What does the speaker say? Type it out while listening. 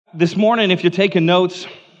This morning, if you're taking notes,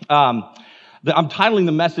 I'm titling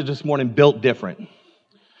the message this morning, Built Different.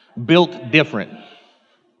 Built Different.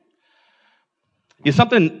 Yeah,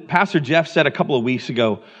 something Pastor Jeff said a couple of weeks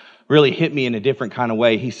ago really hit me in a different kind of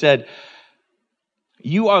way. He said,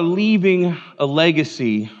 you are leaving a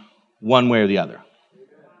legacy one way or the other.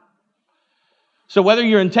 So whether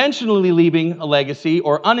you're intentionally leaving a legacy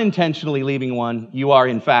or unintentionally leaving one, you are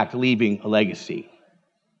in fact leaving a legacy.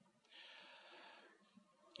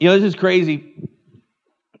 You know, this is crazy.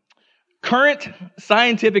 Current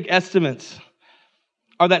scientific estimates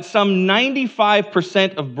are that some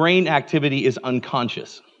 95% of brain activity is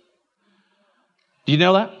unconscious. Do you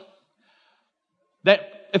know that?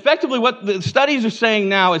 That effectively what the studies are saying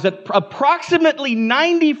now is that approximately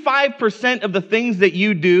 95% of the things that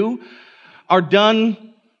you do are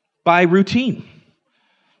done by routine.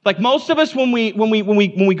 Like most of us, when we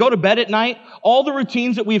go to bed at night, all the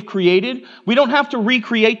routines that we've created, we don't have to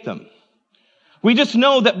recreate them. We just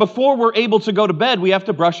know that before we're able to go to bed, we have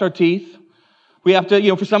to brush our teeth. We have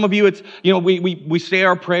to, for some of you, it's, we say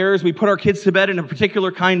our prayers, we put our kids to bed in a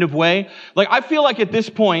particular kind of way. Like, I feel like at this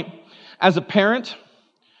point, as a parent,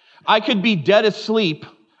 I could be dead asleep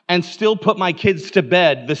and still put my kids to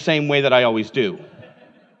bed the same way that I always do.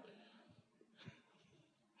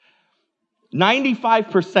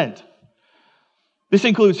 95%. This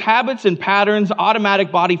includes habits and patterns,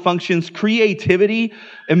 automatic body functions, creativity,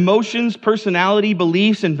 emotions, personality,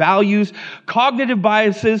 beliefs and values, cognitive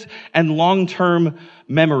biases, and long-term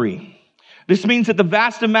memory. This means that the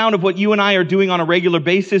vast amount of what you and I are doing on a regular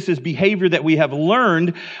basis is behavior that we have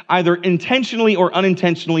learned either intentionally or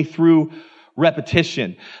unintentionally through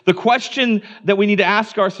repetition. The question that we need to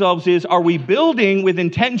ask ourselves is, are we building with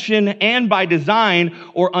intention and by design,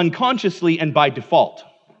 or unconsciously and by default?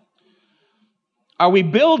 Are we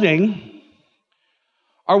building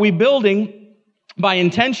by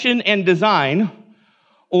intention and design,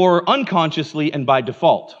 or unconsciously and by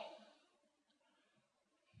default?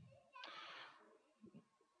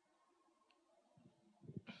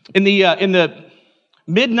 In the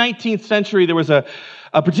mid-19th century, there was a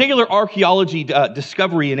particular archaeology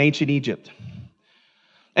discovery in ancient Egypt.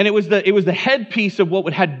 And it was the headpiece of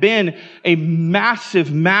what had been a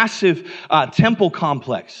massive temple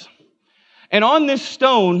complex. And on this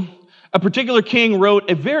stone, a particular king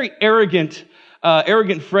wrote a very arrogant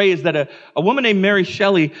phrase that a woman named Mary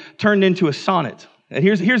Shelley turned into a sonnet. And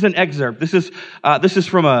here's an excerpt. This is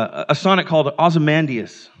from a sonnet called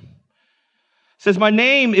Ozymandias. It says, "My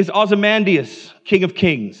name is Ozymandias, King of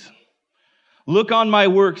Kings. Look on my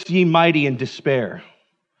works, ye mighty, in despair.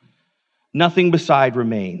 Nothing beside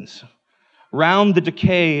remains. Round the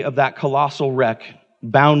decay of that colossal wreck,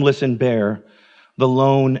 boundless and bare, the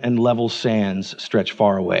lone and level sands stretch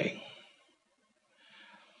far away."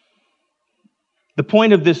 The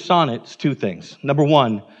point of this sonnet is two things. Number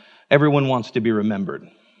one, everyone wants to be remembered.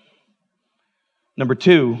 Number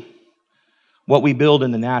two, what we build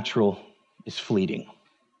in the natural is fleeting.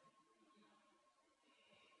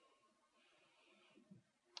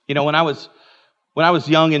 You know, when I was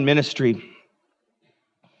young in ministry,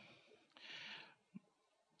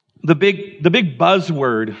 the big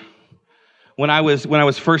buzzword when I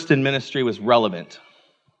was first in ministry was relevant.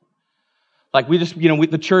 Like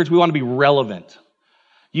the church, we want to be relevant.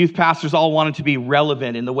 Youth pastors all wanted to be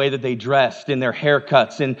relevant in the way that they dressed, in their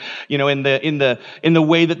haircuts, and in the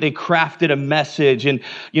way that they crafted a message, and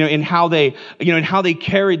in how they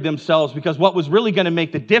carried themselves. Because what was really going to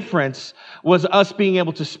make the difference was us being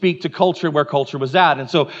able to speak to culture where culture was at. And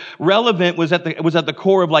so relevant was at the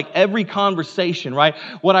core of like every conversation, right?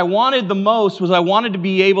 What I wanted the most was I wanted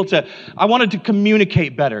to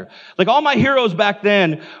communicate better. Like all my heroes back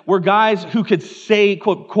then were guys who could say,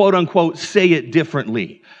 quote unquote, say it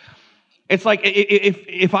differently. It's like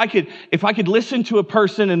if I could listen to a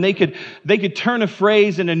person and they could turn a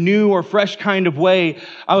phrase in a new or fresh kind of way,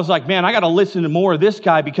 I was like, man, I got to listen to more of this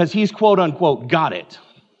guy because he's quote unquote got it.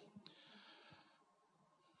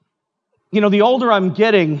 The older I'm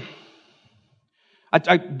getting,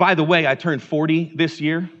 by the way, I turned 40 this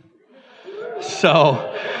year.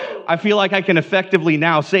 So I feel like I can effectively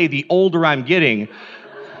now say the older I'm getting,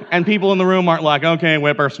 and people in the room aren't like, okay,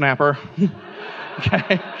 whippersnapper.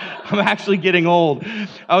 Okay, I'm actually getting old.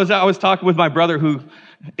 I was talking with my brother who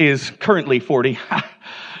is currently 40.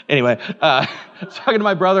 Anyway, I was talking to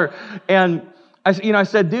my brother, and I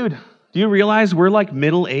said, dude, do you realize we're like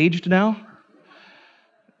middle-aged now?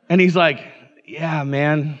 And he's like, yeah,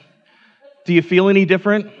 man. Do you feel any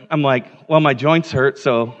different? I'm like, well, my joints hurt,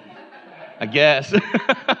 so I guess.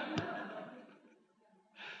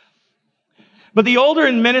 But the older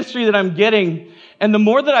in ministry that I'm getting, and the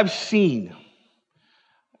more that I've seen,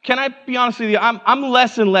 can I be honest with you? I'm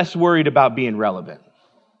less and less worried about being relevant.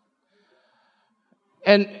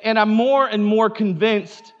 And I'm more and more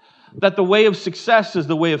convinced that the way of success is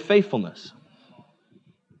the way of faithfulness.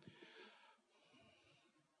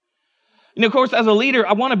 Of course, as a leader,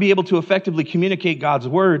 I want to be able to effectively communicate God's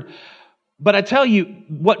word. But I tell you,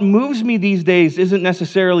 what moves me these days isn't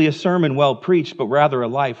necessarily a sermon well preached, but rather a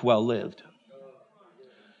life well lived.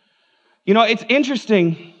 It's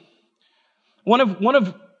interesting. One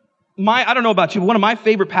of my, I don't know about you, but one of my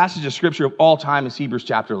favorite passages of scripture of all time is Hebrews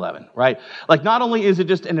chapter 11, right? Like, not only is it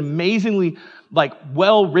just an amazingly,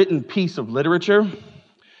 well-written piece of literature,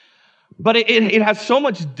 but it has so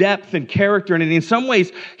much depth and character in it. In some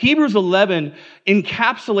ways, Hebrews 11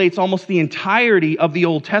 encapsulates almost the entirety of the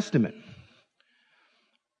Old Testament.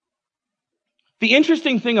 The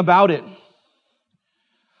interesting thing about it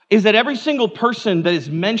is that every single person that is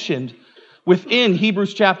mentioned within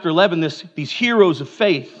Hebrews chapter 11, these heroes of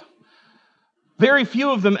faith, very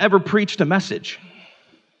few of them ever preached a message.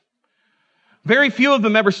 Very few of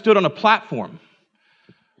them ever stood on a platform.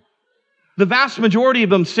 The vast majority of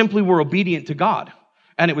them simply were obedient to God,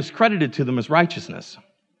 and it was credited to them as righteousness.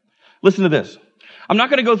 Listen to this. I'm not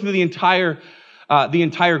going to go through the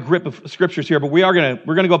entire grip of scriptures here, but we're going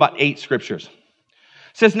to go about 8 scriptures.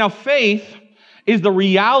 It says, now faith is the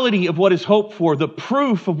reality of what is hoped for, the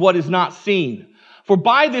proof of what is not seen. For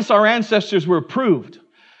by this our ancestors were approved.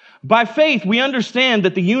 By faith we understand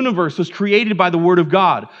that the universe was created by the word of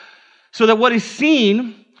God, so that what is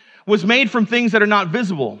seen was made from things that are not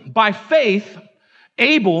visible. By faith,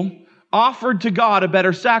 Abel offered to God a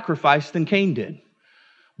better sacrifice than Cain did.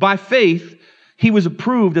 By faith, he was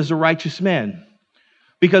approved as a righteous man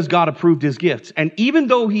because God approved his gifts. And even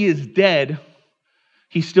though he is dead,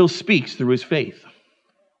 he still speaks through his faith.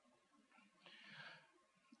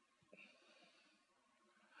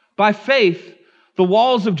 By faith, the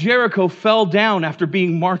walls of Jericho fell down after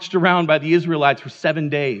being marched around by the Israelites for 7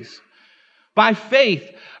 days. By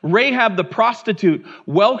faith, Rahab the prostitute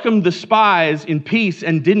welcomed the spies in peace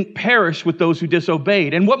and didn't perish with those who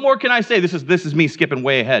disobeyed. And what more can I say? This is me skipping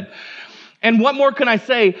way ahead. And what more can I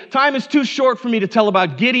say? Time is too short for me to tell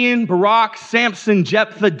about Gideon, Barak, Samson,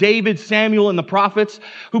 Jephthah, David, Samuel, and the prophets,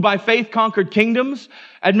 who by faith conquered kingdoms,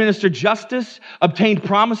 administered justice, obtained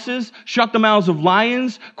promises, shut the mouths of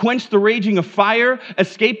lions, quenched the raging of fire,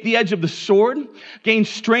 escaped the edge of the sword, gained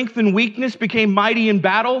strength in weakness, became mighty in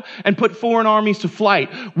battle, and put foreign armies to flight.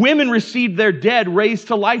 Women received their dead raised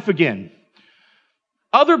to life again.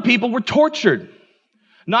 Other people were tortured,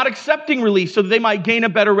 not accepting release so that they might gain a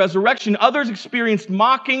better resurrection. Others experienced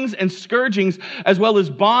mockings and scourgings, as well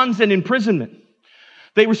as bonds and imprisonment.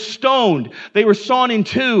 They were stoned. They were sawn in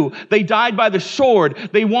two. They died by the sword.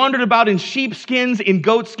 They wandered about in sheepskins, in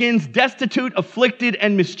goatskins, destitute, afflicted,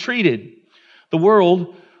 and mistreated. The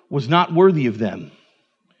world was not worthy of them.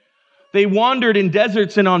 They wandered in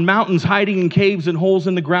deserts and on mountains, hiding in caves and holes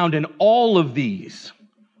in the ground. And all of these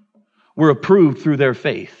were approved through their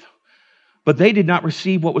faith. But they did not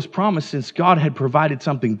receive what was promised, since God had provided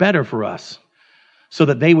something better for us, so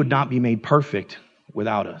that they would not be made perfect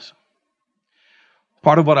without us.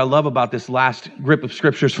 Part of what I love about this last grip of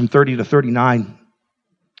scriptures from 30 to 39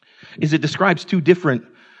 is it describes 2 different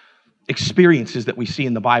experiences that we see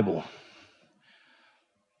in the Bible.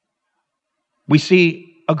 We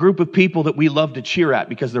see a group of people that we love to cheer at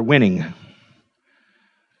because they're winning.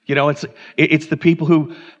 It's the people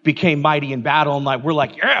who became mighty in battle, and we're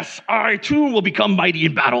like, yes, I too will become mighty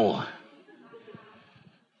in battle.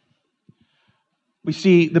 We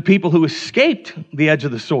see the people who escaped the edge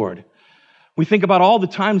of the sword. We think about all the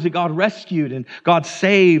times that God rescued and God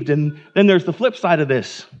saved, and then there's the flip side of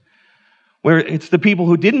this, where it's the people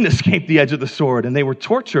who didn't escape the edge of the sword, and they were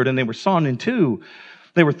tortured and they were sawn in two.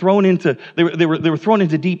 They were thrown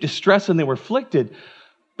into deep distress, and they were afflicted.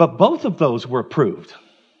 But both of those were approved.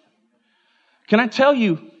 Can I tell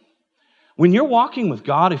you, when you're walking with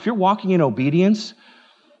God, if you're walking in obedience,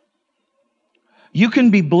 you can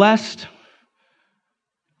be blessed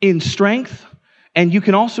in strength, and you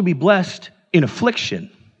can also be blessed in affliction.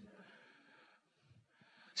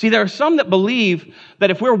 See, there are some that believe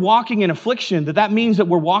that if we're walking in affliction, that means that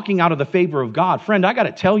we're walking out of the favor of God. Friend, I got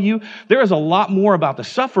to tell you, there is a lot more about the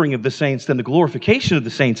suffering of the saints than the glorification of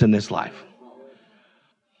the saints in this life.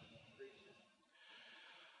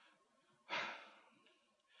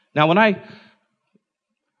 Now, when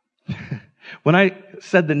I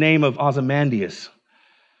said the name of Ozymandias,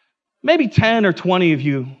 maybe 10 or 20 of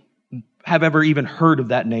you have ever even heard of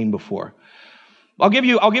that name before. I'll give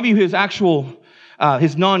you his actual,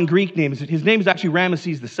 his non-Greek name. His name is actually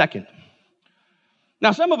Ramesses II.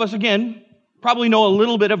 Now, some of us, again, Probably know a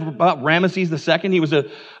little bit about Ramesses II.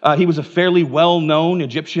 He was a fairly well-known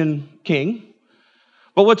Egyptian king.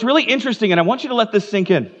 But what's really interesting, and I want you to let this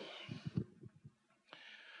sink in,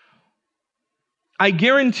 I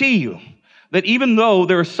guarantee you that even though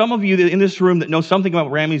there are some of you in this room that know something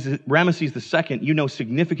about Ramesses II, you know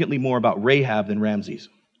significantly more about Rahab than Ramses.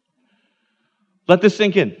 Let this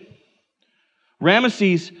sink in.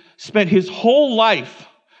 Ramesses spent his whole life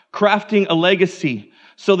crafting a legacy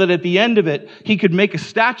so that at the end of it, he could make a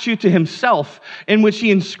statue to himself in which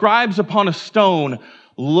he inscribes upon a stone,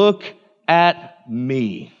 "Look at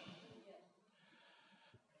me.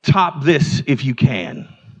 Top this if you can."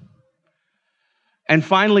 And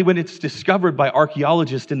finally, when it's discovered by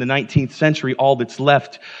archaeologists in the 19th century, all that's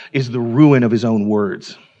left is the ruin of his own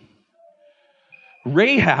words.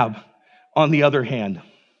 Rahab, on the other hand,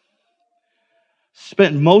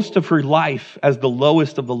 spent most of her life as the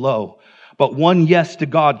lowest of the low, but one yes to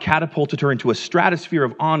God catapulted her into a stratosphere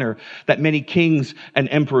of honor that many kings and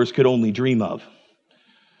emperors could only dream of.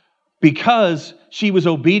 Because she was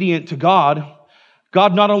obedient to God,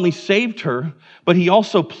 God not only saved her, but he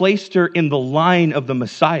also placed her in the line of the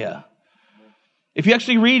Messiah. If you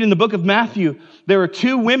actually read in the book of Matthew, there are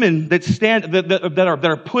two women that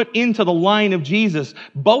are put into the line of Jesus.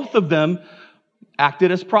 Both of them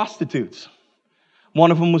acted as prostitutes. One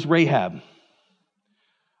of them was Rahab.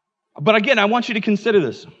 But again, I want you to consider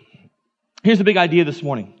this. Here's the big idea this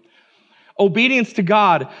morning. Obedience to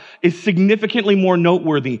God is significantly more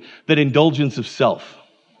noteworthy than indulgence of self.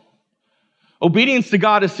 Obedience to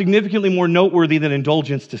God is significantly more noteworthy than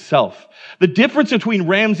indulgence to self. The difference between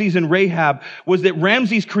Ramses and Rahab was that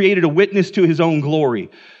Ramses created a witness to his own glory.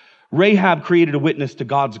 Rahab created a witness to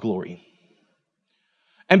God's glory.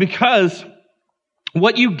 And because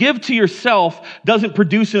what you give to yourself doesn't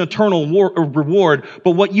produce an eternal reward,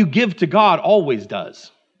 but what you give to God always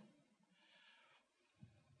does.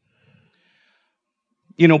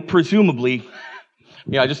 Presumably,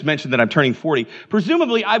 I just mentioned that I'm turning 40.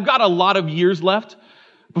 Presumably, I've got a lot of years left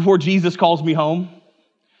before Jesus calls me home.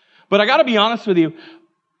 But I got to be honest with you.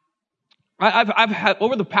 I've had,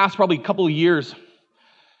 over the past probably couple of years,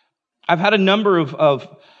 I've had a number of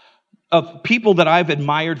people that I've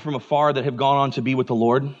admired from afar that have gone on to be with the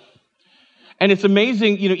Lord. And it's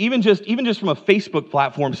amazing, even just from a Facebook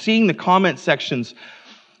platform, seeing the comment sections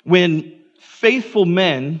when faithful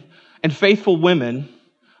men and faithful women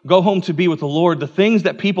go home to be with the Lord, the things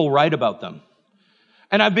that people write about them.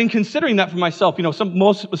 And I've been considering that for myself. Some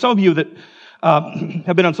of you that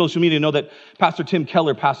have been on social media know that Pastor Tim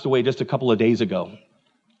Keller passed away just a couple of days ago.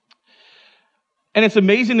 And it's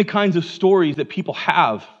amazing the kinds of stories that people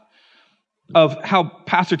have of how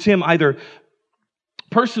Pastor Tim either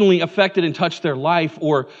personally affected and touched their life,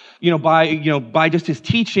 or by just his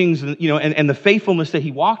teachings and the faithfulness that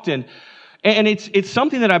he walked in. And it's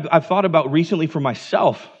something that I've thought about recently for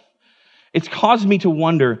myself. It's caused me to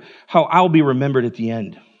wonder how I'll be remembered at the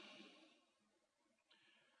end.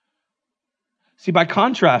 See, by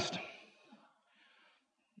contrast,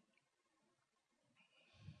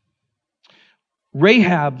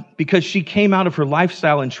 Rahab, because she came out of her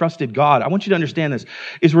lifestyle and trusted God, I want you to understand this,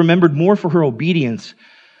 is remembered more for her obedience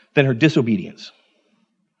than her disobedience.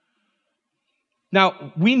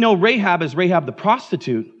 Now, we know Rahab as Rahab the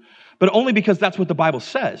prostitute, but only because that's what the Bible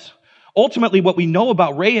says. Ultimately, what we know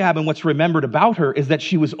about Rahab and what's remembered about her is that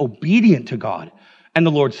she was obedient to God, and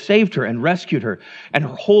the Lord saved her and rescued her, and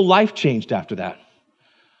her whole life changed after that.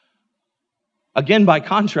 Again, by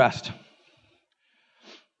contrast,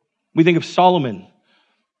 we think of Solomon,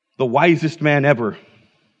 the wisest man ever.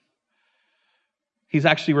 He's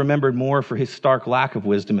actually remembered more for his stark lack of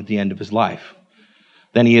wisdom at the end of his life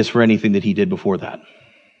than he is for anything that he did before that.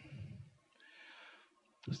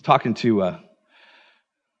 I was talking to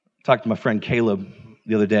my friend Caleb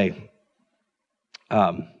the other day.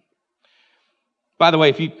 By the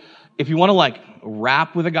way, if you want to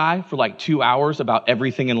rap with a guy for 2 hours about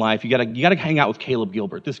everything in life, you gotta hang out with Caleb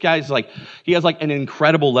Gilbert. This guy's he has an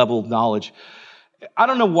incredible level of knowledge. I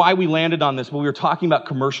don't know why we landed on this, but we were talking about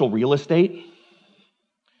commercial real estate.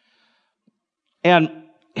 And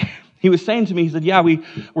he was saying to me, he said, yeah,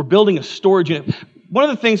 we're building a storage unit. One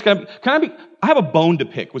of the things, I have a bone to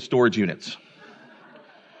pick with storage units.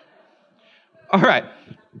 All right,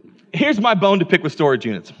 here's my bone to pick with storage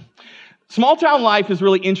units. Small town life is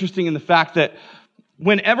really interesting in the fact that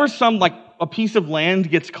whenever a piece of land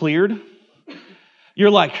gets cleared, you're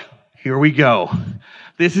like, here we go.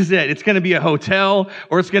 This is it. It's going to be a hotel,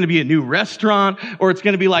 or it's going to be a new restaurant, or it's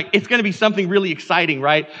going to be something really exciting,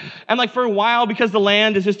 right? And for a while, because the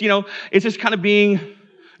land is just, it's just kind of being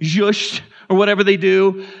zhushed or whatever they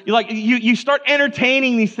do. You start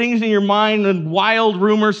entertaining these things in your mind, and wild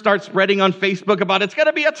rumors start spreading on Facebook about it's going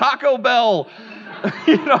to be a Taco Bell.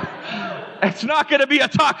 It's not going to be a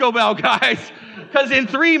Taco Bell, guys. Because in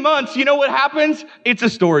 3 months, you know what happens? It's a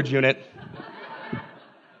storage unit.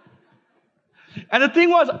 And the thing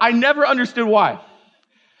was, I never understood why.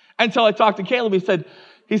 Until I talked to Caleb.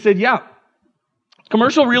 He said, yeah,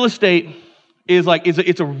 commercial real estate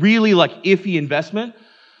it's a really iffy investment.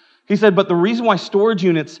 He said, but the reason why storage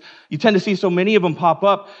units, you tend to see so many of them pop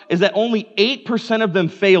up, is that only 8% of them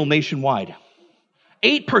fail nationwide.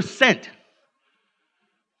 8%.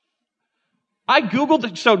 I Googled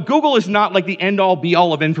it. So Google is not like the end-all,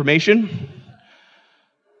 be-all of information.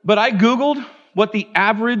 But I Googled what the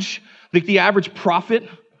average profit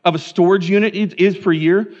of a storage unit is per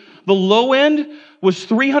year. The low end was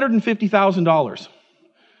 $350,000.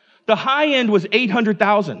 The high end was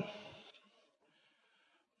 $800,000.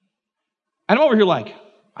 And I'm over here like,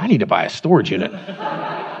 I need to buy a storage unit.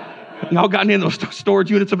 Y'all got any of those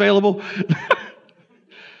storage units available?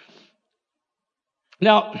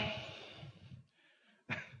 Now,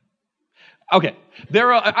 okay,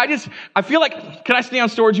 I feel like, can I stay on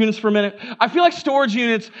storage units for a minute? I feel like storage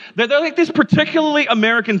units, they're like this particularly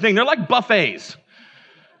American thing. They're like buffets.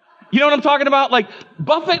 You know what I'm talking about? Like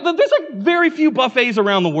buffet, there's like very few buffets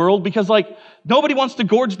around the world because nobody wants to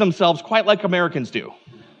gorge themselves quite like Americans do.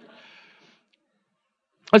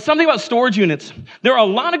 There's something about storage units. There are a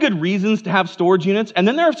lot of good reasons to have storage units, and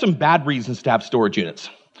then there are some bad reasons to have storage units.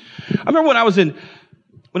 I remember when I was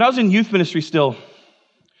in youth ministry still,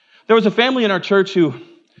 there was a family in our church who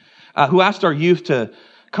asked our youth to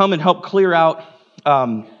come and help clear out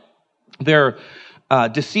their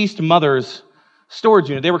deceased mother's storage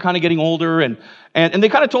unit. They were kind of getting older, and they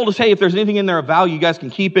kind of told us, hey, if there's anything in there of value, you guys can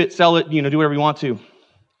keep it, sell it, do whatever you want to.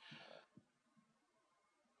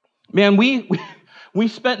 Man, we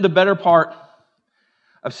spent the better part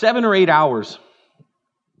of 7 or 8 hours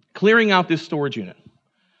clearing out this storage unit.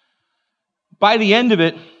 By the end of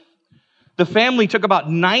it, the family took about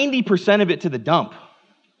 90% of it to the dump.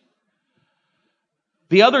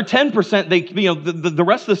 The other 10%, the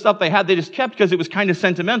rest of the stuff they had, they just kept because it was kind of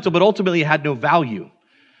sentimental, but ultimately it had no value.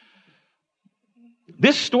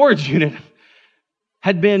 This storage unit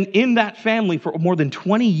had been in that family for more than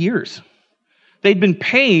 20 years. They'd been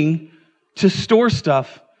paying to store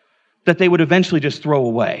stuff that they would eventually just throw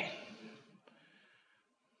away.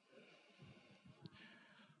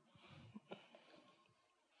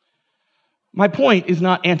 My point is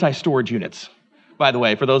not anti-storage units. By the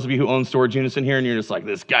way, for those of you who own storage units in here and you're just like,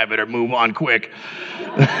 this guy better move on quick.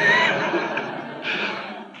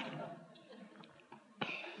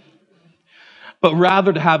 But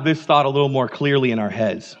rather to have this thought a little more clearly in our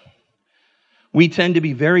heads. We tend to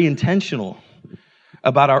be very intentional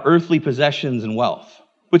about our earthly possessions and wealth,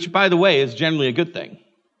 which, by the way, is generally a good thing.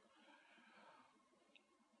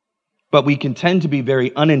 But we can tend to be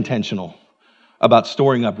very unintentional about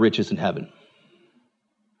storing up riches in heaven.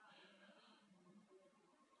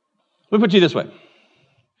 Let me put it this way.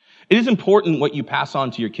 It is important what you pass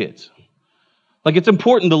on to your kids. It's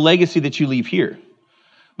important the legacy that you leave here.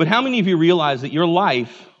 But how many of you realize that your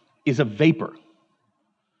life is a vapor?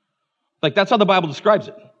 That's how the Bible describes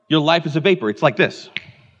it. Your life is a vapor. It's like this.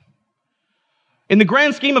 In the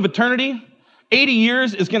grand scheme of eternity, 80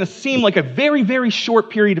 years is going to seem like a very, very short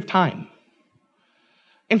period of time.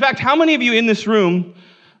 In fact, how many of you in this room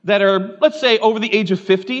that are, let's say, over the age of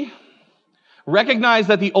 50, recognize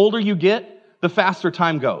that the older you get, the faster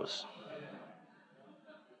time goes?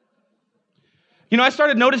 I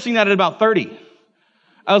started noticing that at about 30.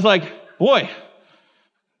 I was like, boy,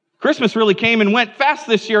 Christmas really came and went fast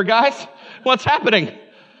this year, guys. What's happening?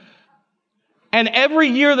 And every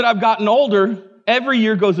year that I've gotten older, every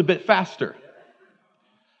year goes a bit faster.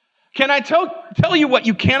 Can I tell you what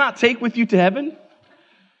you cannot take with you to heaven?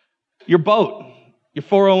 Your boat, your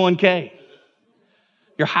 401k,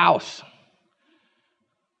 your house.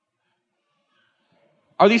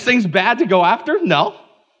 Are these things bad to go after? No.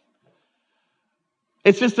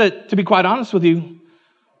 It's just that, to be quite honest with you,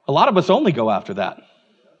 a lot of us only go after that.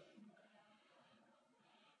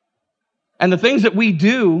 And the things that we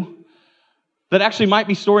do that actually might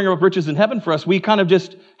be storing up riches in heaven for us, we kind of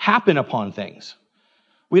just happen upon things.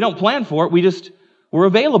 We don't plan for it. We're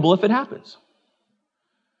available if it happens.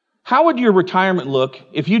 How would your retirement look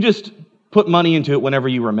if you just put money into it whenever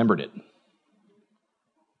you remembered it?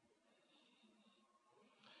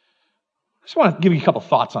 I just want to give you a couple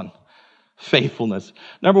thoughts on faithfulness.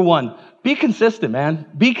 Number one, be consistent, man.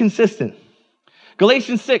 Be consistent.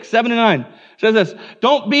 Galatians 6, 7 and 9 says this,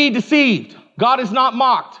 don't be deceived. God is not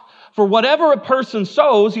mocked. For whatever a person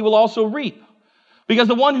sows, he will also reap. Because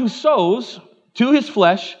the one who sows to his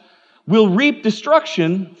flesh will reap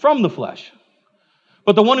destruction from the flesh.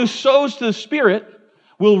 But the one who sows to the Spirit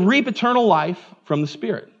will reap eternal life from the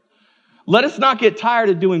Spirit. Let us not get tired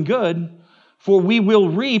of doing good, for we will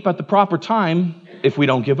reap at the proper time if we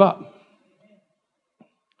don't give up.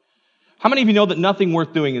 How many of you know that nothing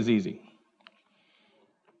worth doing is easy?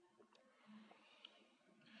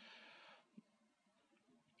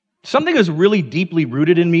 Something that's really deeply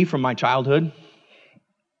rooted in me from my childhood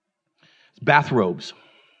is bathrobes.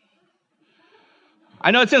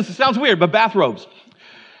 I know it sounds weird, but bathrobes.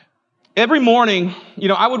 Every morning,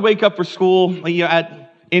 I would wake up for school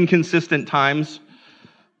at inconsistent times.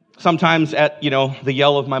 Sometimes at, the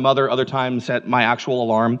yell of my mother, other times at my actual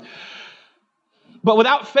alarm. But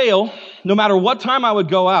without fail, no matter what time I would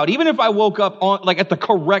go out, even if I woke up at the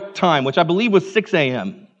correct time, which I believe was 6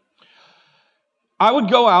 a.m., I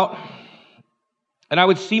would go out and I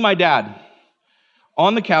would see my dad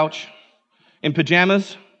on the couch in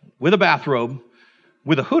pajamas with a bathrobe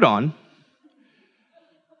with a hood on,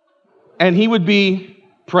 and he would be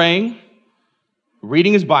praying,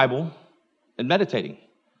 reading his Bible, and meditating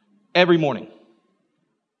every morning.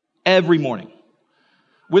 Every morning.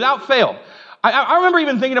 Without fail. I remember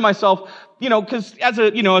even thinking to myself, because as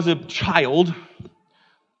a child,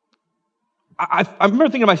 I remember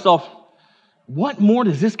thinking to myself, what more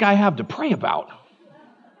does this guy have to pray about?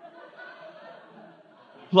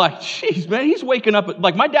 Jeez, man, he's waking up.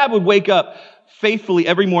 My dad would wake up faithfully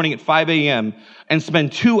every morning at 5 a.m. and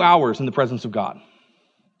spend 2 hours in the presence of God.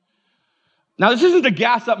 Now, this isn't to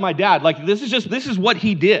gas up my dad. This is what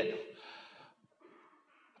he did.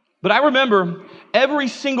 But I remember every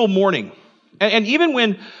single morning, and even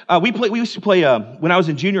when we used to play, when I was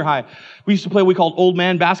in junior high, we used to play what we called old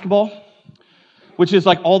man basketball, which is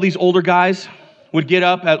all these older guys would get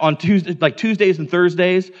up on Tuesdays and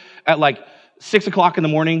Thursdays at 6 o'clock in the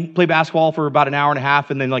morning, play basketball for about an hour and a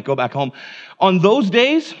half, and then go back home. On those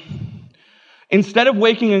days, instead of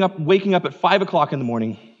waking up at 5 o'clock in the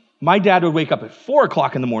morning, my dad would wake up at 4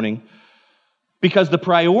 o'clock in the morning, because the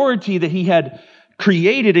priority that he had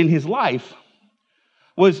created in his life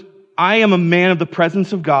was, I am a man of the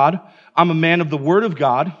presence of God, I'm a man of the Word of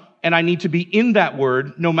God, and I need to be in that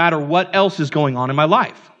Word no matter what else is going on in my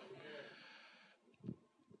life.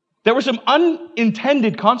 There were some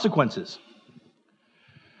unintended consequences.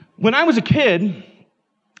 When I was a kid,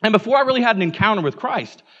 and before I really had an encounter with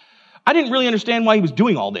Christ, I didn't really understand why he was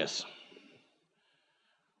doing all this.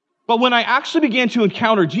 But when I actually began to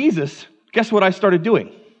encounter Jesus, guess what I started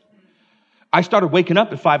doing? I started waking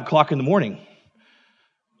up at 5 o'clock in the morning.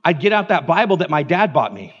 I'd get out that Bible that my dad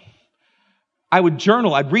bought me. I would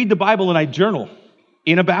journal. I'd read the Bible and I'd journal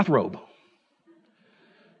in a bathrobe.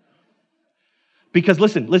 Because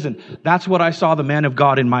listen, that's what I saw the man of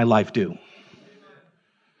God in my life do.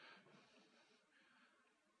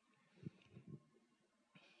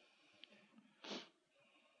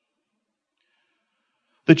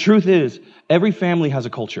 The truth is, every family has a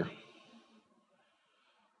culture.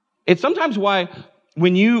 It's sometimes why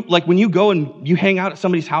when you go and you hang out at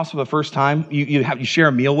somebody's house for the first time, you share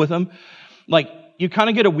a meal with them, you kind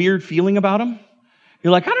of get a weird feeling about them.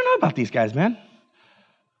 You're like, I don't know about these guys, man.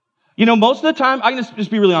 Most of the time, I can just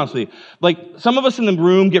be really honest with you. Some of us in the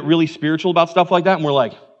room get really spiritual about stuff like that, and we're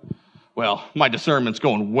like, well, my discernment's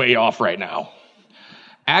going way off right now.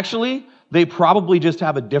 Actually, they probably just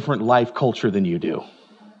have a different life culture than you do.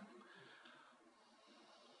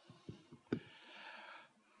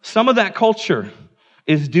 Some of that culture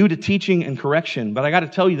is due to teaching and correction, but I got to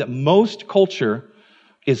tell you that most culture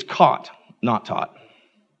is caught, not taught.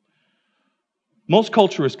 Most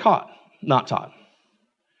culture is caught, not taught.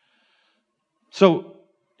 So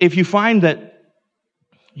if you find that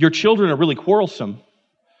your children are really quarrelsome,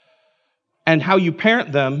 and how you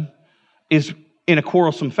parent them is in a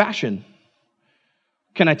quarrelsome fashion,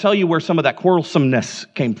 can I tell you where some of that quarrelsomeness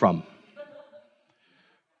came from?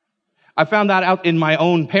 I found that out in my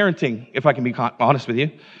own parenting, if I can be honest with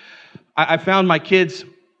you. I found my kids,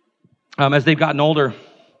 as they've gotten older,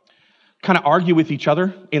 kind of argue with each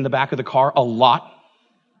other in the back of the car a lot.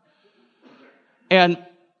 And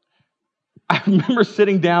I remember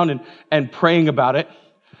sitting down and praying about it,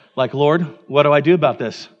 Lord, what do I do about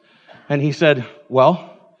this? And he said,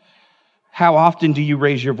 well, how often do you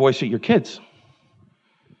raise your voice at your kids?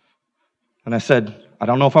 And I said, I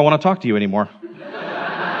don't know if I want to talk to you anymore.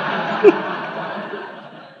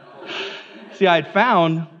 See, I had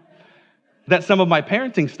found that some of my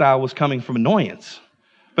parenting style was coming from annoyance.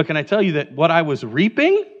 But can I tell you that what I was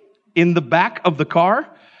reaping in the back of the car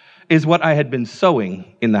is what I had been sowing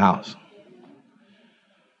in the house?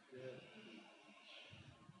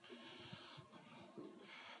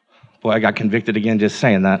 Boy, I got convicted again just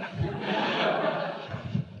saying that.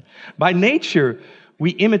 By nature, we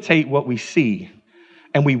imitate what we see,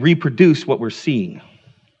 and we reproduce what we're seeing.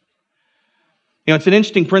 You know, it's an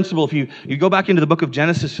interesting principle. If you go back into the book of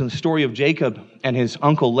Genesis and the story of Jacob and his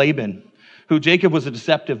uncle Laban, who Jacob was a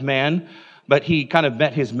deceptive man, but he kind of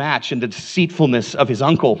met his match in the deceitfulness of his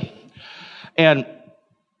uncle. And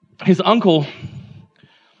his uncle,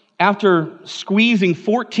 after squeezing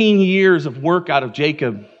 14 years of work out of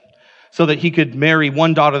Jacob so that he could marry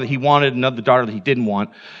one daughter that he wanted and another daughter that he didn't want,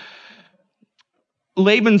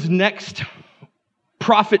 Laban's next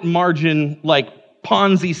profit margin, like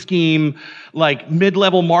Ponzi scheme, like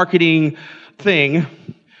mid-level marketing thing,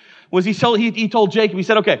 was he told Jacob, he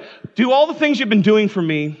said, okay, do all the things you've been doing for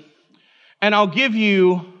me, and I'll give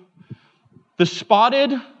you the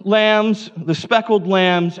spotted lambs, the speckled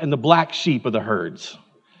lambs, and the black sheep of the herds.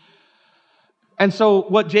 And so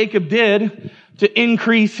what Jacob did to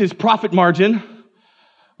increase his profit margin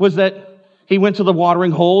was that he went to the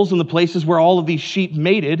watering holes and the places where all of these sheep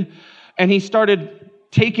mated, and he started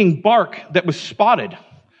taking bark that was spotted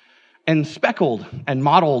and speckled and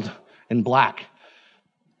mottled and black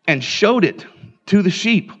and showed it to the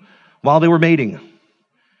sheep while they were mating.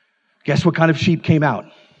 Guess what kind of sheep came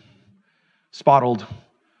out? Spotted,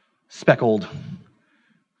 speckled,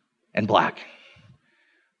 and black.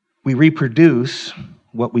 We reproduce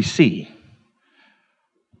what we see.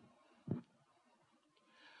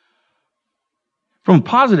 From a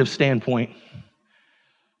positive standpoint,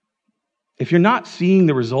 if you're not seeing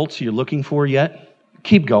the results you're looking for yet,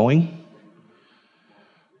 keep going.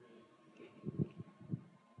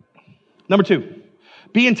 Number 2,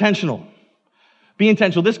 be intentional. Be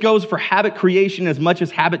intentional. This goes for habit creation as much as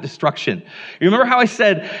habit destruction. You remember how I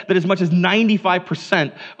said that as much as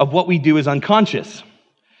 95% of what we do is unconscious?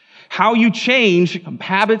 How you change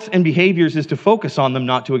habits and behaviors is to focus on them,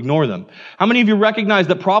 not to ignore them. How many of you recognize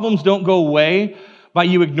that problems don't go away by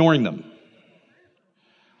you ignoring them?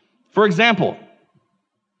 For example,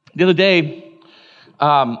 the other day,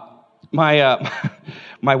 my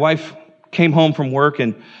wife came home from work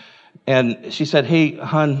and she said, "Hey,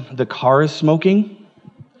 hon, the car is smoking."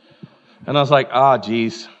 And I was like,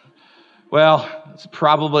 geez. Well, it's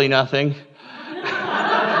probably nothing.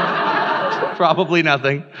 Probably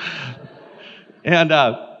nothing. And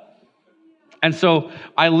so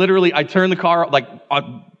I turned the car,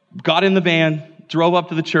 got in the van, drove up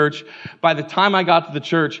to the church. By the time I got to the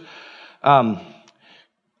church,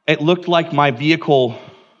 it looked like my vehicle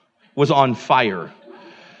was on fire.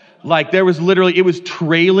 Like it was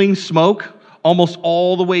trailing smoke almost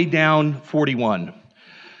all the way down 41.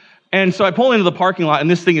 And so I pull into the parking lot, and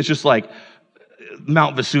this thing is just like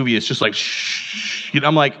Mount Vesuvius, just like shh.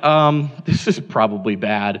 I'm like, this is probably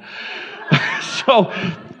bad. So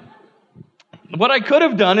what I could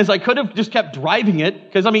have done is I could have just kept driving it,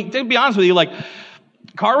 because to be honest with you,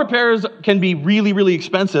 car repairs can be really, really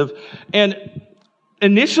expensive. And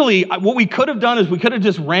initially, what we could have done is we could have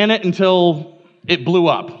just ran it until it blew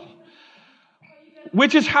up.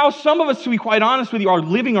 Which is how some of us, to be quite honest with you, are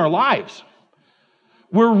living our lives.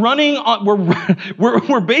 We're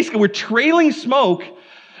we're trailing smoke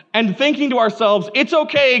and thinking to ourselves, it's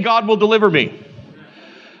okay, God will deliver me.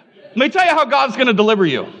 Let me tell you how God's going to deliver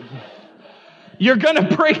you. You're going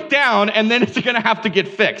to break down, and then it's going to have to get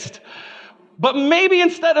fixed. But maybe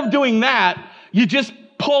instead of doing that, you just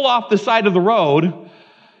pull off the side of the road,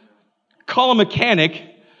 call a mechanic,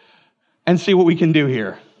 and see what we can do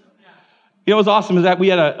here. You know what's awesome is that we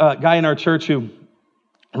had a guy in our church who,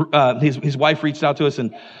 his wife reached out to us,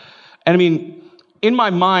 and in my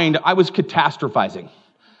mind, I was catastrophizing.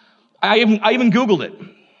 I even Googled it.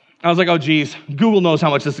 I was like, oh geez, Google knows how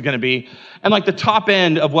much this is going to be. And the top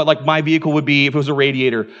end of what my vehicle would be if it was a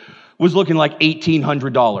radiator was looking like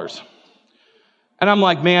 $1,800. And I'm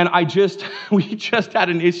like, man, we just had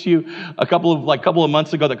an issue a couple of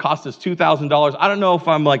months ago that cost us $2,000. I don't know if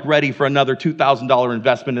I'm ready for another $2,000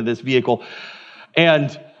 investment in this vehicle.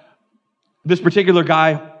 And this particular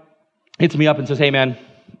guy hits me up and says, hey man,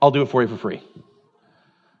 I'll do it for you for free.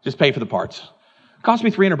 Just pay for the parts. It cost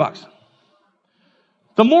me $300.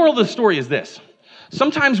 The moral of the story is this.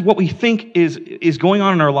 Sometimes what we think is going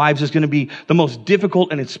on in our lives is going to be the most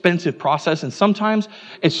difficult and expensive process, and sometimes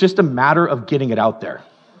it's just a matter of getting it out there.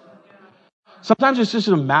 Sometimes it's just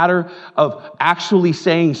a matter of actually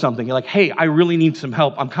saying something. You're like, hey, I really need some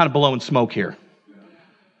help. I'm kind of blowing smoke here.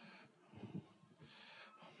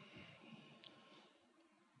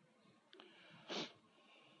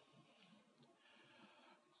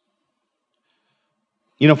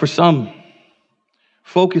 For some,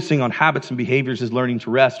 focusing on habits and behaviors is learning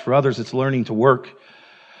to rest. For others, it's learning to work.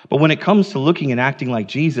 But when it comes to looking and acting like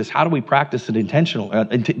Jesus, how do we practice it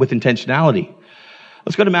with intentionality?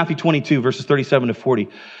 Let's go to Matthew 22, verses 37 to 40. It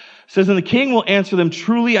says, and the king will answer them,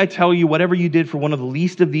 truly I tell you, whatever you did for one of the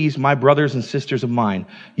least of these, my brothers and sisters of mine,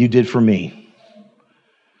 you did for me.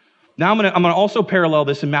 Now I'm going to also parallel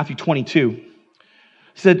this in Matthew 22.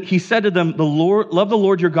 He said to them, love the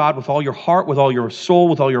Lord your God with all your heart, with all your soul,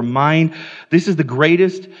 with all your mind. This is the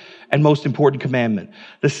greatest and most important commandment.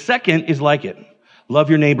 The second is like it. Love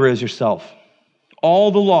your neighbor as yourself.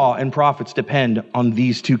 All the law and prophets depend on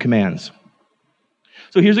these two commands.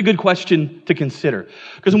 So here's a good question to consider.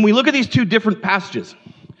 Because when we look at these two different passages,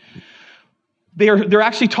 they're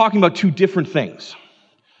actually talking about two different things.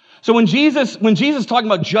 So when Jesus is talking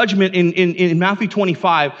about judgment in Matthew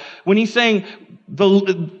 25, when he's saying,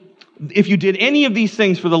 if you did any of these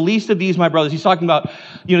things for the least of these, my brothers, he's talking about,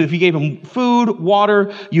 if you gave them food,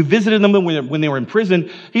 water, you visited them when they were in prison.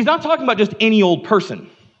 He's not talking about just any old person.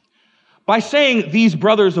 By saying these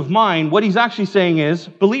brothers of mine, what he's actually saying is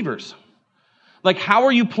believers. Like, how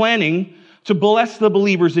are you planning to bless the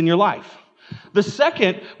believers in your life? The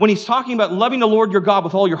second, when he's talking about loving the Lord your God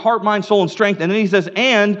with all your heart, mind, soul, and strength, and then he says,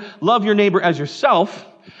 and love your neighbor as yourself,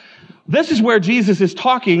 this is where Jesus is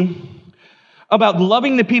talking about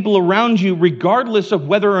loving the people around you regardless of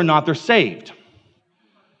whether or not they're saved.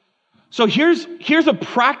 So here's a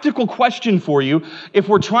practical question for you if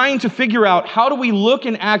we're trying to figure out how do we look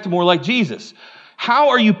and act more like Jesus. How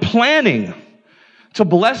are you planning to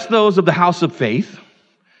bless those of the house of faith?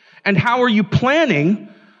 And how are you planning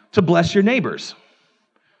to bless your neighbors?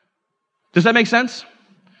 Does that make sense?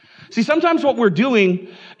 See, sometimes what we're doing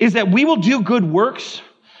is that we will do good works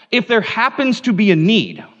if there happens to be a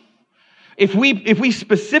need. If we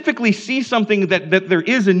specifically see something that there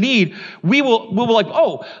is a need, we will like,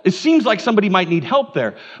 oh, it seems like somebody might need help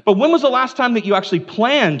there. But when was the last time that you actually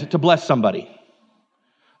planned to bless somebody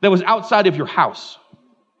that was outside of your house?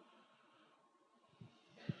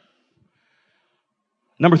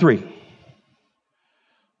 Number 3,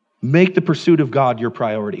 make the pursuit of God your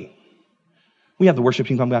priority. We have the worship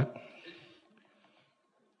team come back.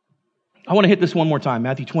 I want to hit this one more time.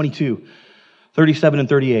 Matthew 22, 37 and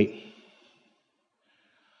 38.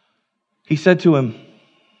 He said to him,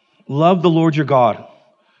 love the Lord your God.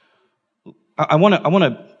 I want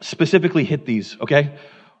to specifically hit these, okay?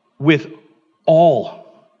 With all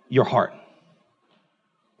your heart.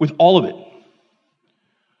 With all of it.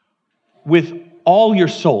 With all your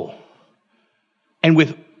soul. And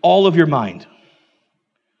with all of your mind.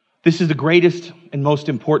 This is the greatest and most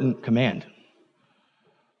important command.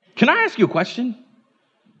 Can I ask you a question?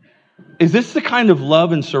 Is this the kind of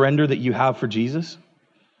love and surrender that you have for Jesus?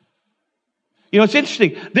 It's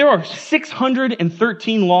interesting. There are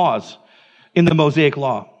 613 laws in the Mosaic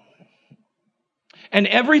Law. And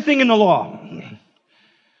everything in the law.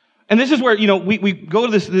 And this is where, we go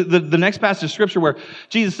to the next passage of Scripture where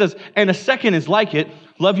Jesus says, and a second is like it,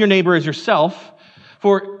 love your neighbor as yourself.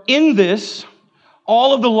 For in this,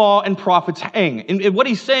 all of the law and prophets hang. And what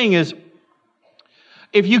he's saying is,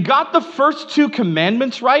 if you got the first two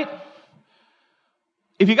commandments right,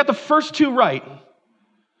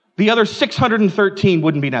 the other 613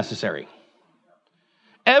 wouldn't be necessary.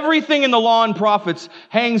 Everything in the law and prophets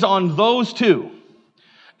hangs on those two.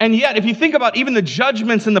 And yet, if you think about even the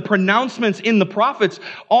judgments and the pronouncements in the prophets,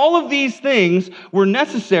 all of these things were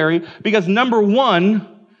necessary because number 1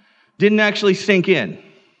 didn't actually sink in.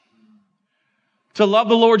 To love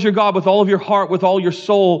the Lord your God with all of your heart, with all your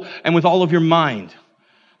soul, and with all of your mind.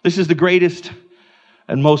 This is the greatest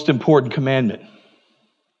and most important commandment.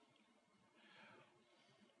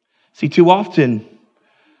 See, too often,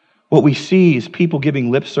 what we see is people giving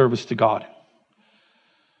lip service to God.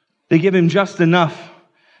 They give him just enough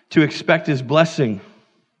to expect his blessing.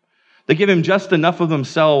 They give him just enough of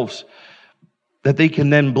themselves that they can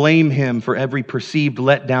then blame him for every perceived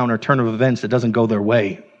letdown or turn of events that doesn't go their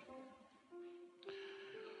way.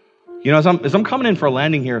 As I'm coming in for a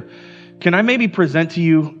landing here, can I maybe present to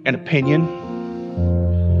you an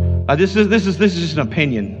opinion? This is just an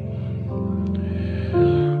opinion.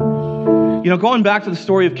 Going back to the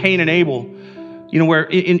story of Cain and Abel, where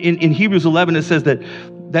in Hebrews 11 it says that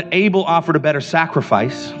Abel offered a better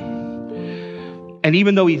sacrifice, and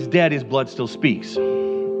even though he's dead, his blood still speaks.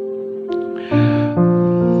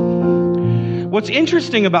 What's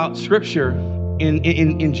interesting about Scripture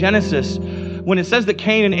in Genesis, when it says that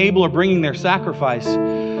Cain and Abel are bringing their sacrifice,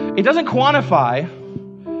 it doesn't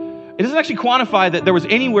actually quantify that there was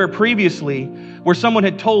anywhere previously where someone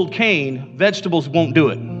had told Cain, vegetables won't do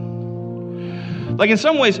it. Like in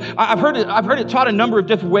some ways, I've heard it taught a number of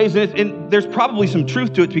different ways, and there's probably some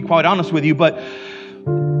truth to it, to be quite honest with you, but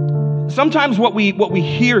sometimes what we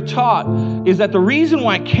hear taught is that the reason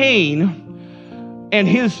why Cain and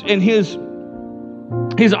his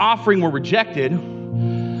offering were rejected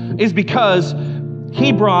is because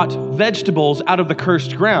he brought vegetables out of the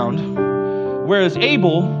cursed ground, whereas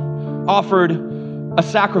Abel offered a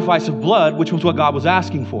sacrifice of blood, which was what God was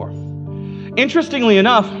asking for. Interestingly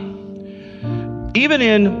enough, even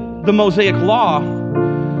in the Mosaic law,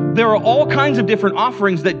 there are all kinds of different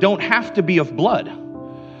offerings that don't have to be of blood.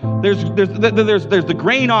 There's the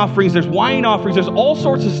grain offerings, there's wine offerings, there's all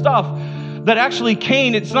sorts of stuff that actually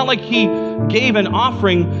Cain, it's not like he gave an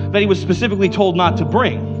offering that he was specifically told not to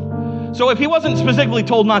bring. So if he wasn't specifically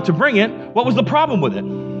told not to bring it, what was the problem with it?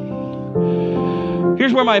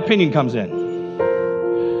 Here's where my opinion comes in.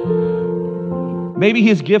 Maybe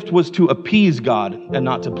his gift was to appease God and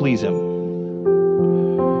not to please him.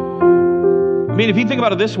 I mean, if you think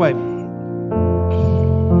about it this way,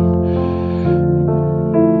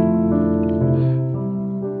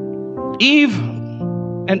 Eve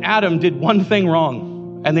and Adam did one thing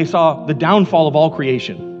wrong, and they saw the downfall of all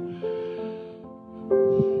creation.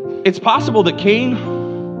 It's possible that Cain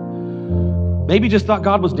maybe just thought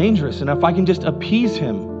God was dangerous, and if I can just appease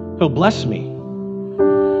him, he'll bless me.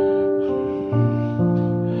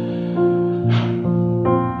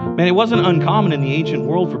 Man, it wasn't uncommon in the ancient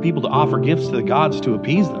world for people to offer gifts to the gods to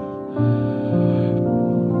appease them.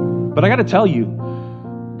 But I got to tell you,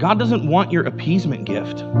 God doesn't want your appeasement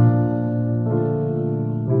gift.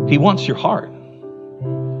 He wants your heart.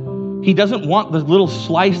 He doesn't want the little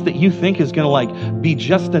slice that you think is going to be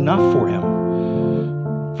just enough for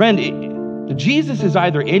him. Friend, Jesus is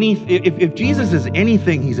either if Jesus is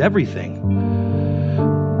anything, he's everything.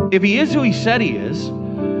 If he is who he said he is,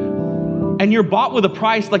 and you're bought with a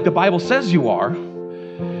price like the Bible says you are,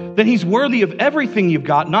 then he's worthy of everything you've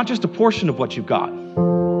got, not just a portion of what you've got.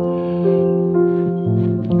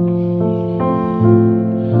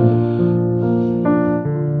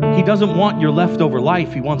 He doesn't want your leftover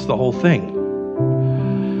life. He wants the whole thing.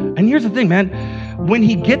 And here's the thing, man. When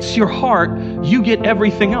he gets your heart, you get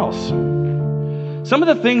everything else. Some of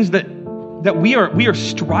the things that we are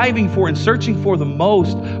striving for and searching for the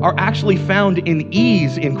most are actually found in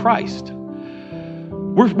ease in Christ.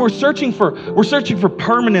 We're searching for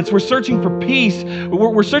permanence. We're searching for peace.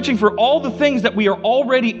 We're searching for all the things that we are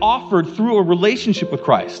already offered through a relationship with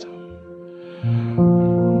Christ.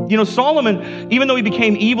 You know, Solomon, even though he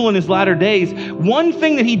became evil in his latter days, one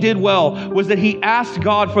thing that he did well was that he asked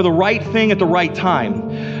God for the right thing at the right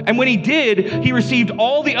time. And when he did, he received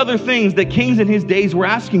all the other things that kings in his days were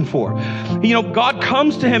asking for. You know, God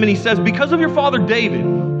comes to him and he says, because of your father David,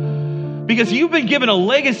 because you've been given a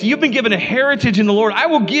legacy, you've been given a heritage in the Lord, I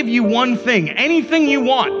will give you one thing, anything you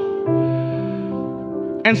want.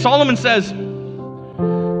 And Solomon says,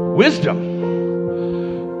 wisdom.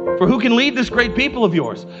 For who can lead this great people of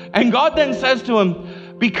yours? And God then says to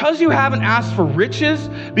him, because you haven't asked for riches,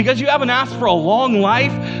 because you haven't asked for a long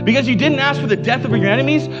life, because you didn't ask for the death of your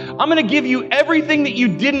enemies, I'm going to give you everything that you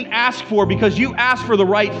didn't ask for because you asked for the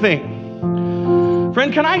right thing.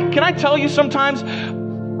 Friend, can I tell you sometimes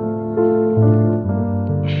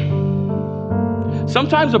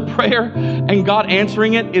a prayer and God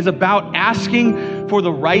answering it is about asking for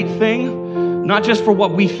the right thing, not just for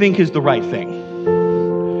what we think is the right thing.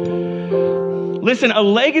 Listen, a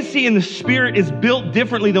legacy in the spirit is built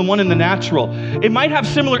differently than one in the natural. It might have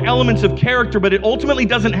similar elements of character, but it ultimately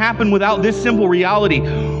doesn't happen without this simple reality: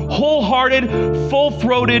 wholehearted,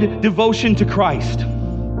 full-throated devotion to Christ.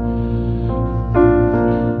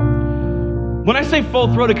 When I say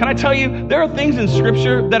full-throated, can I tell you, there are things in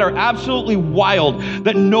Scripture that are absolutely wild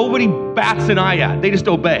that nobody bats an eye at. They just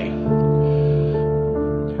obey.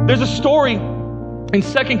 There's a story in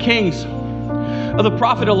 2 Kings of the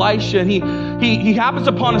prophet Elisha, and he happens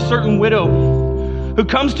upon a certain widow who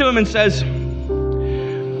comes to him and says,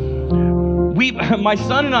 my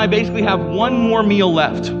son and I basically have one more meal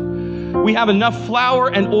left. We have enough flour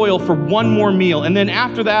and oil for one more meal, and then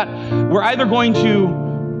after that, we're either going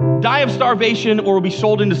to die of starvation or will be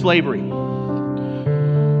sold into slavery.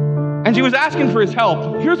 And she was asking for his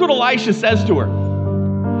help. Here's what Elisha says to her.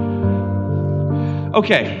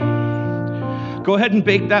 Okay, go ahead and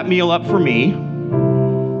bake that meal up for me.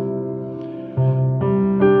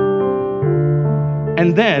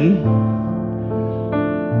 And then,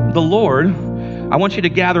 the Lord, I want you to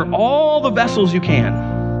gather all the vessels you can.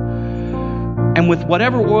 And with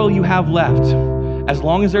whatever oil you have left, as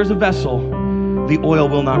long as there's a vessel, the oil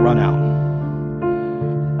will not run out.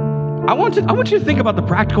 I want you to think about the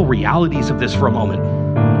practical realities of this for a moment.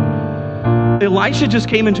 Elisha just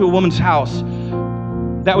came into a woman's house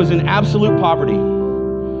that was in absolute poverty.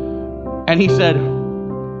 And he said,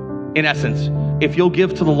 In essence, if you'll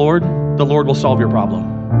give to the Lord will solve your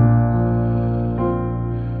problem.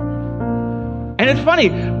 And it's funny,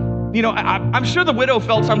 I'm sure the widow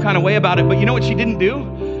felt some kind of way about it, but you know what she didn't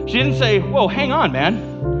do? She didn't say, whoa, hang on,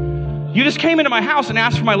 man. You just came into my house and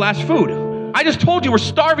asked for my last food. I just told you we're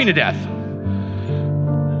starving to death.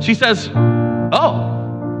 She says,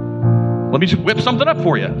 oh, let me just whip something up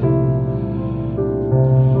for you.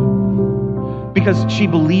 Because she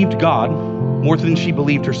believed God more than she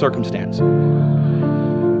believed her circumstance.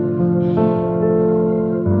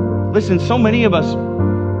 Listen, so many of us,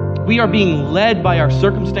 we are being led by our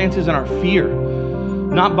circumstances and our fear,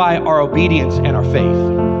 not by our obedience and our faith.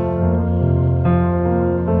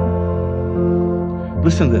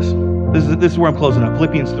 Listen to this. This is where I'm closing up.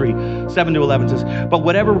 Philippians 3:7-11 says, but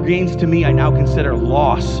whatever gains to me, I now consider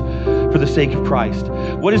loss for the sake of Christ.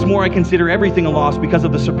 What is more, I consider everything a loss because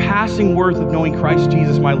of the surpassing worth of knowing Christ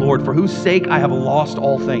Jesus my Lord, for whose sake I have lost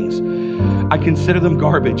all things. I consider them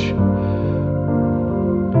garbage,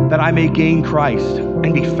 that I may gain Christ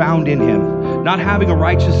and be found in him, not having a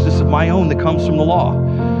righteousness of my own that comes from the law,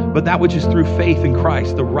 but that which is through faith in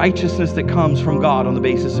Christ, the righteousness that comes from God on the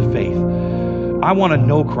basis of faith. I want to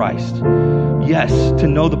know Christ. Yes, to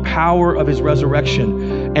know the power of his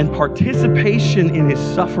resurrection and participation in his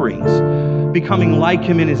sufferings, becoming like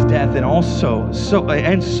him in his death, and also so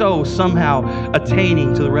somehow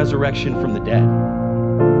attaining to the resurrection from the dead.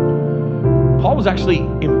 Paul was actually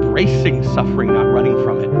embracing suffering, not running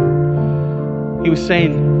from it. He was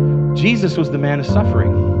saying, Jesus was the man of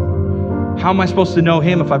suffering. How am I supposed to know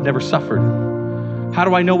him if I've never suffered? How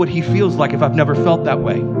do I know what he feels like if I've never felt that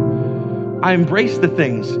way? I embrace the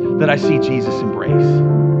things that I see Jesus embrace.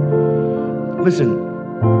 Listen,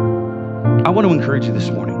 I want to encourage you this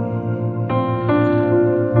morning.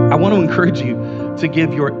 I want to encourage you to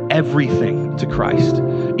give your everything to Christ,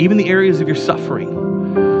 even the areas of your suffering,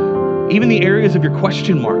 even the areas of your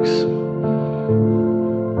question marks,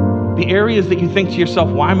 the areas that you think to yourself,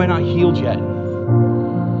 why am I not healed yet?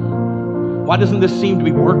 Why doesn't this seem to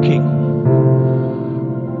be working?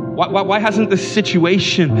 Why hasn't this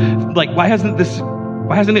situation, why hasn't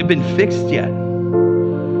it been fixed yet?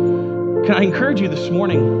 Can I encourage you this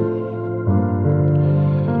morning?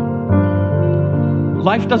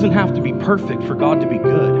 Life doesn't have to be perfect for God to be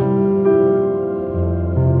good.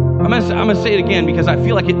 I'm gonna say it again because I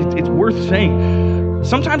feel like it's worth saying.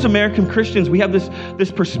 Sometimes American Christians, we have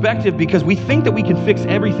this perspective because we think that we can fix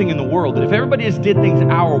everything in the world, that if everybody just did things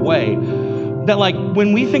our way, that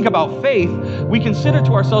when we think about faith, we consider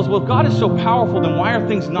to ourselves, well, if God is so powerful, then why are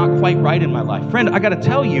things not quite right in my life? Friend, I got to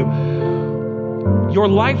tell you, your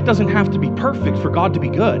life doesn't have to be perfect for God to be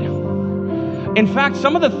good. In fact,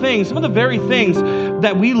 some of the very things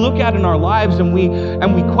that we look at in our lives and we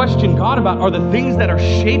question God about are the things that are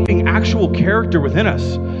shaping actual character within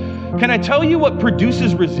us. Can I tell you what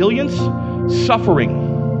produces resilience? Suffering.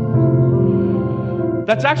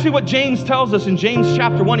 That's actually what James tells us in James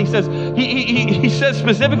chapter 1. He says, he says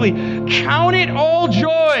specifically, count it all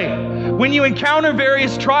joy when you encounter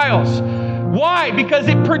various trials. Why? Because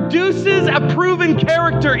it produces a proven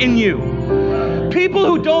character in you. People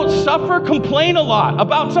who don't suffer complain a lot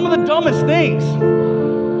about some of the dumbest things.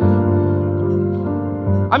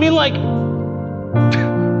 I mean,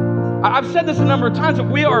 I've said this a number of times, but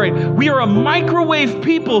we are a microwave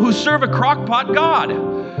people who serve a crockpot God.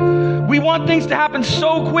 We want things to happen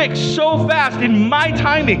so quick, so fast, in my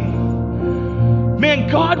timing. Man,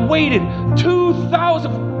 God waited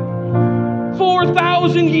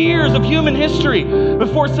 4,000 years of human history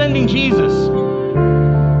before sending Jesus.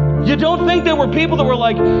 You don't think there were people that were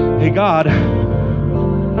like, hey, God,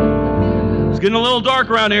 it's getting a little dark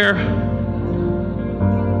around here.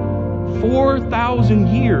 4,000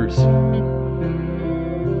 years.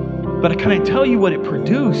 But can I tell you what it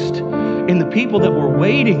produced in the people that were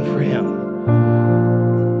waiting for him?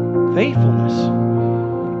 Faithfulness,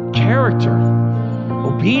 character,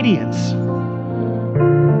 obedience.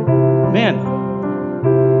 Man,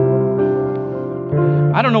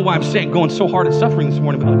 I don't know why I'm going so hard at suffering this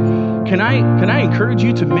morning, but can I encourage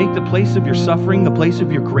you to make the place of your suffering the place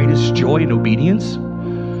of your greatest joy and obedience?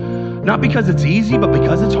 Not because it's easy, but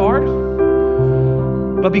because it's hard.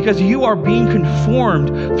 But because you are being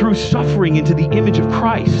conformed through suffering into the image of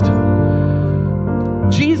Christ.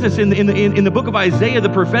 Jesus, in the book of Isaiah, the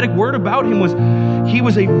prophetic word about him was, he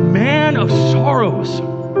was a man of sorrows.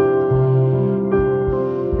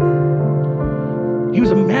 He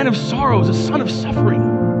was a man of sorrows, a son of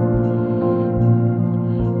suffering.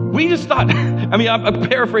 We just thought, I'm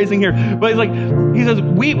paraphrasing here, but he says,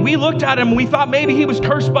 we looked at him and we thought maybe he was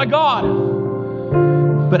cursed by God.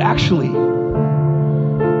 But actually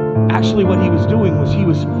what he was doing was he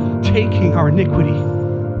was taking our iniquity.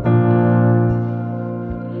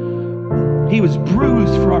 He was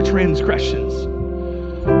bruised for our transgressions,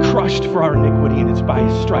 crushed for our iniquity, and it's by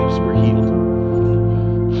his stripes we're healed.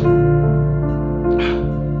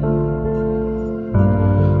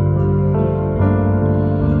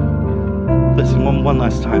 Listen, one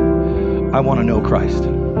last time. I want to know Christ.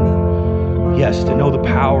 Yes, to know the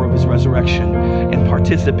power of his resurrection and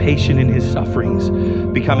participation in his sufferings,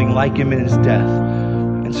 becoming like him in his death,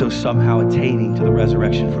 and so somehow attaining to the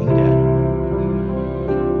resurrection from the dead.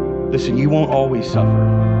 Listen, you won't always suffer.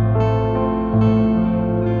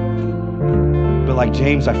 But like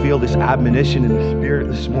James, I feel this admonition in the Spirit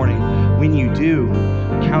this morning. When you do,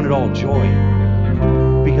 count it all joy.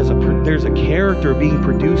 Because there's a character being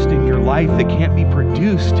produced in your life that can't be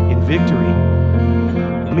produced in victory.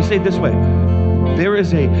 Let me say it this way. There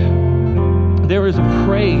is a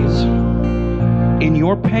praise in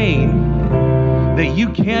your pain that you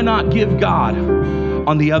cannot give God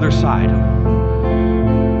on the other side.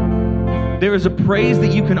 There is a praise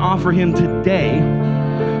that you can offer him today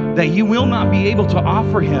that you will not be able to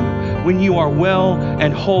offer him when you are well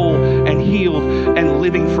and whole and healed and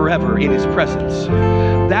living forever in his presence.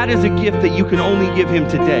 That is a gift that you can only give him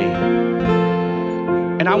today.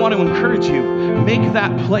 And I want to encourage you, make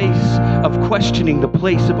that place of questioning the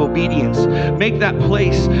place of obedience. Make that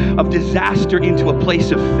place of disaster into a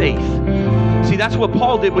place of faith. See, that's what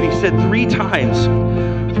Paul did when he said 3 times.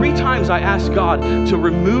 3 times I asked God to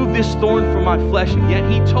remove this thorn from my flesh, and yet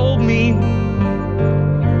he told me,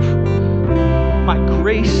 my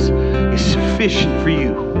grace is sufficient for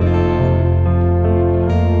you.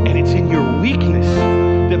 And it's in your weakness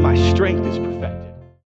that my strength is